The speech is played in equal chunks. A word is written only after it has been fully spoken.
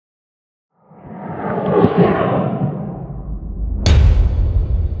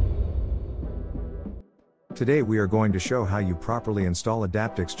Today we are going to show how you properly install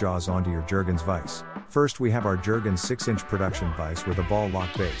ADAPTIX jaws onto your Jergens vise. First we have our Jergens 6-inch production vise with a ball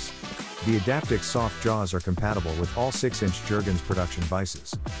lock base. The ADAPTIX soft jaws are compatible with all 6-inch Jergens production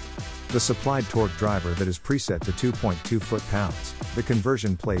vises. The supplied torque driver that is preset to 2.2 foot-pounds. The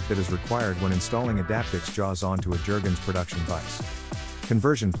conversion plate that is required when installing ADAPTIX jaws onto a Jergens production vise.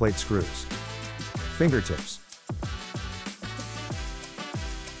 Conversion plate screws. Fingertips.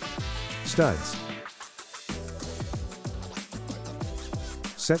 Studs.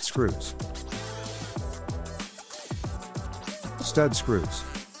 Set screws. Stud screws.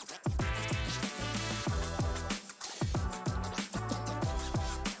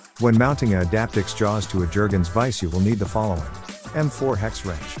 When mounting a ADAPTIX jaws to a Jergens vise, you will need the following: M4 hex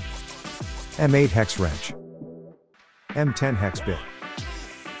wrench, M8 hex wrench, M10 hex bit.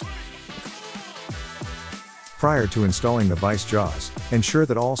 Prior to installing the vise jaws, ensure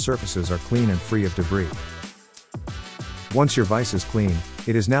that all surfaces are clean and free of debris. Once your vise is clean,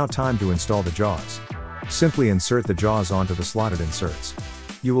 it is now time to install the jaws. Simply insert the jaws onto the slotted inserts.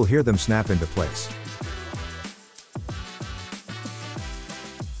 You will hear them snap into place.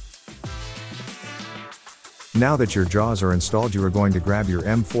 Now that your jaws are installed, you are going to grab your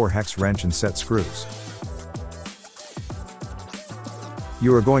M4 hex wrench and set screws.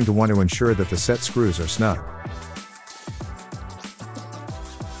 You are going to want to ensure that the set screws are snug.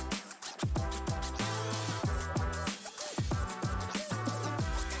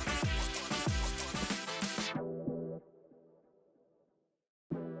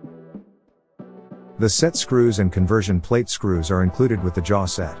 The set screws and conversion plate screws are included with the jaw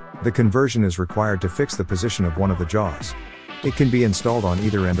set. The conversion is required to fix the position of one of the jaws. It can be installed on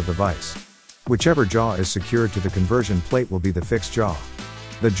either end of the vise. Whichever jaw is secured to the conversion plate will be the fixed jaw.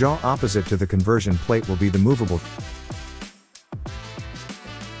 The jaw opposite to the conversion plate will be the movable.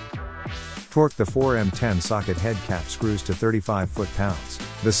 Torque the 4 M10 socket head cap screws to 35 foot-pounds.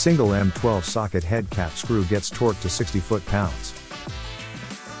 The single M12 socket head cap screw gets torqued to 60 foot-pounds.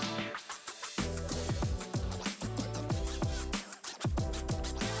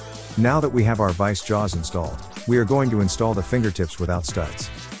 Now that we have our vise jaws installed, we are going to install the fingertips without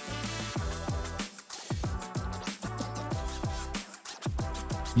studs.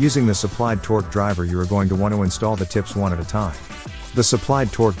 Using the supplied torque driver, you are going to want to install the tips one at a time. The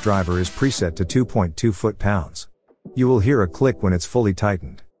supplied torque driver is preset to 2.2 foot-pounds. You will hear a click when it's fully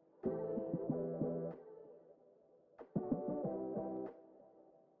tightened.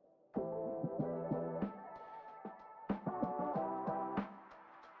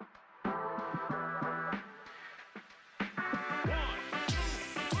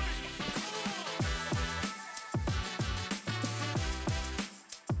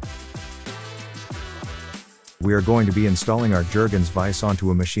 We are going to be installing our Jergens vise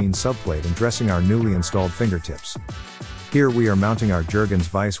onto a machine subplate and dressing our newly installed fingertips. Here we are mounting our Jergens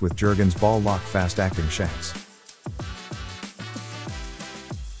vise with Jergens ball lock fast-acting shanks.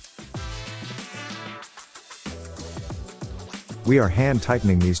 We are hand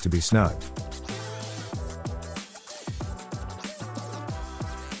tightening these to be snug.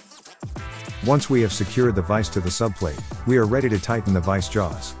 Once we have secured the vise to the subplate, we are ready to tighten the vise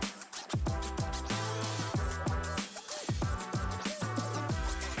jaws.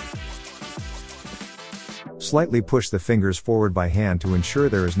 Slightly push the fingers forward by hand to ensure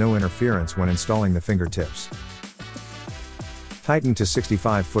there is no interference when installing the fingertips. Tighten to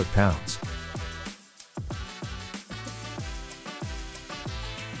 65 foot-pounds.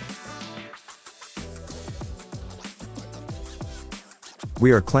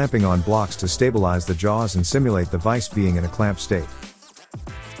 We are clamping on blocks to stabilize the jaws and simulate the vise being in a clamped state.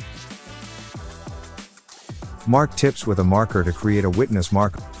 Mark tips with a marker to create a witness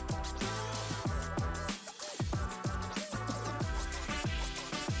mark.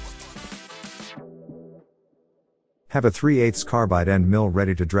 Have a 3/8 carbide end mill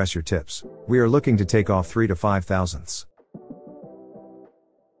ready to dress your tips. We are looking to take off 3 to 5 thousandths.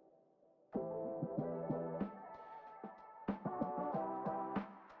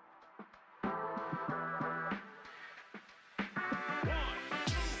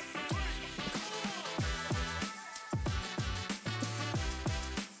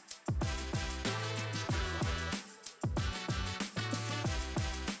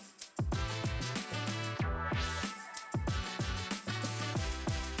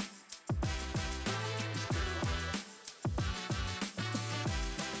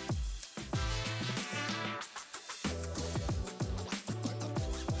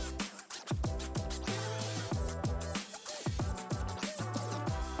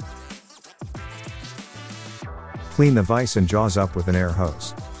 Clean the vise and jaws up with an air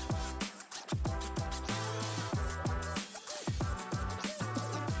hose.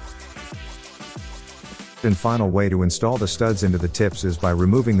 And final way to install the studs into the tips is by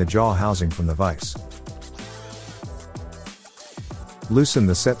removing the jaw housing from the vise. Loosen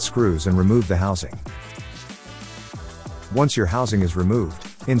the set screws and remove the housing. Once your housing is removed,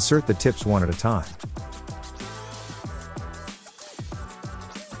 insert the tips one at a time.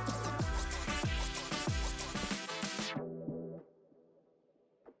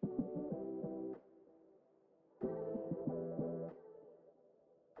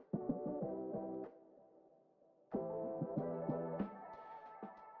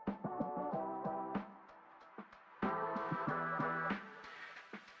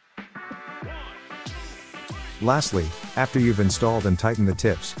 Lastly, after you've installed and tightened the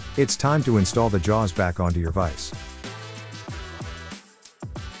tips, it's time to install the jaws back onto your vise.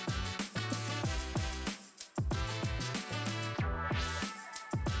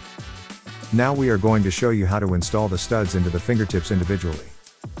 Now we are going to show you how to install the studs into the fingertips individually.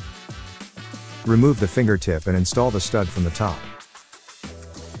 Remove the fingertip and install the stud from the top.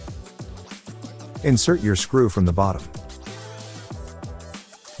 Insert your screw from the bottom.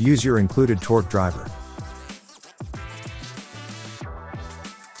 Use your included torque driver.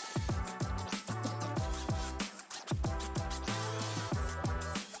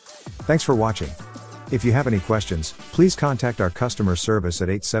 Thanks for watching. If you have any questions, please contact our customer service at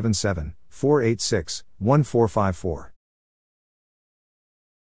 877-486-1454.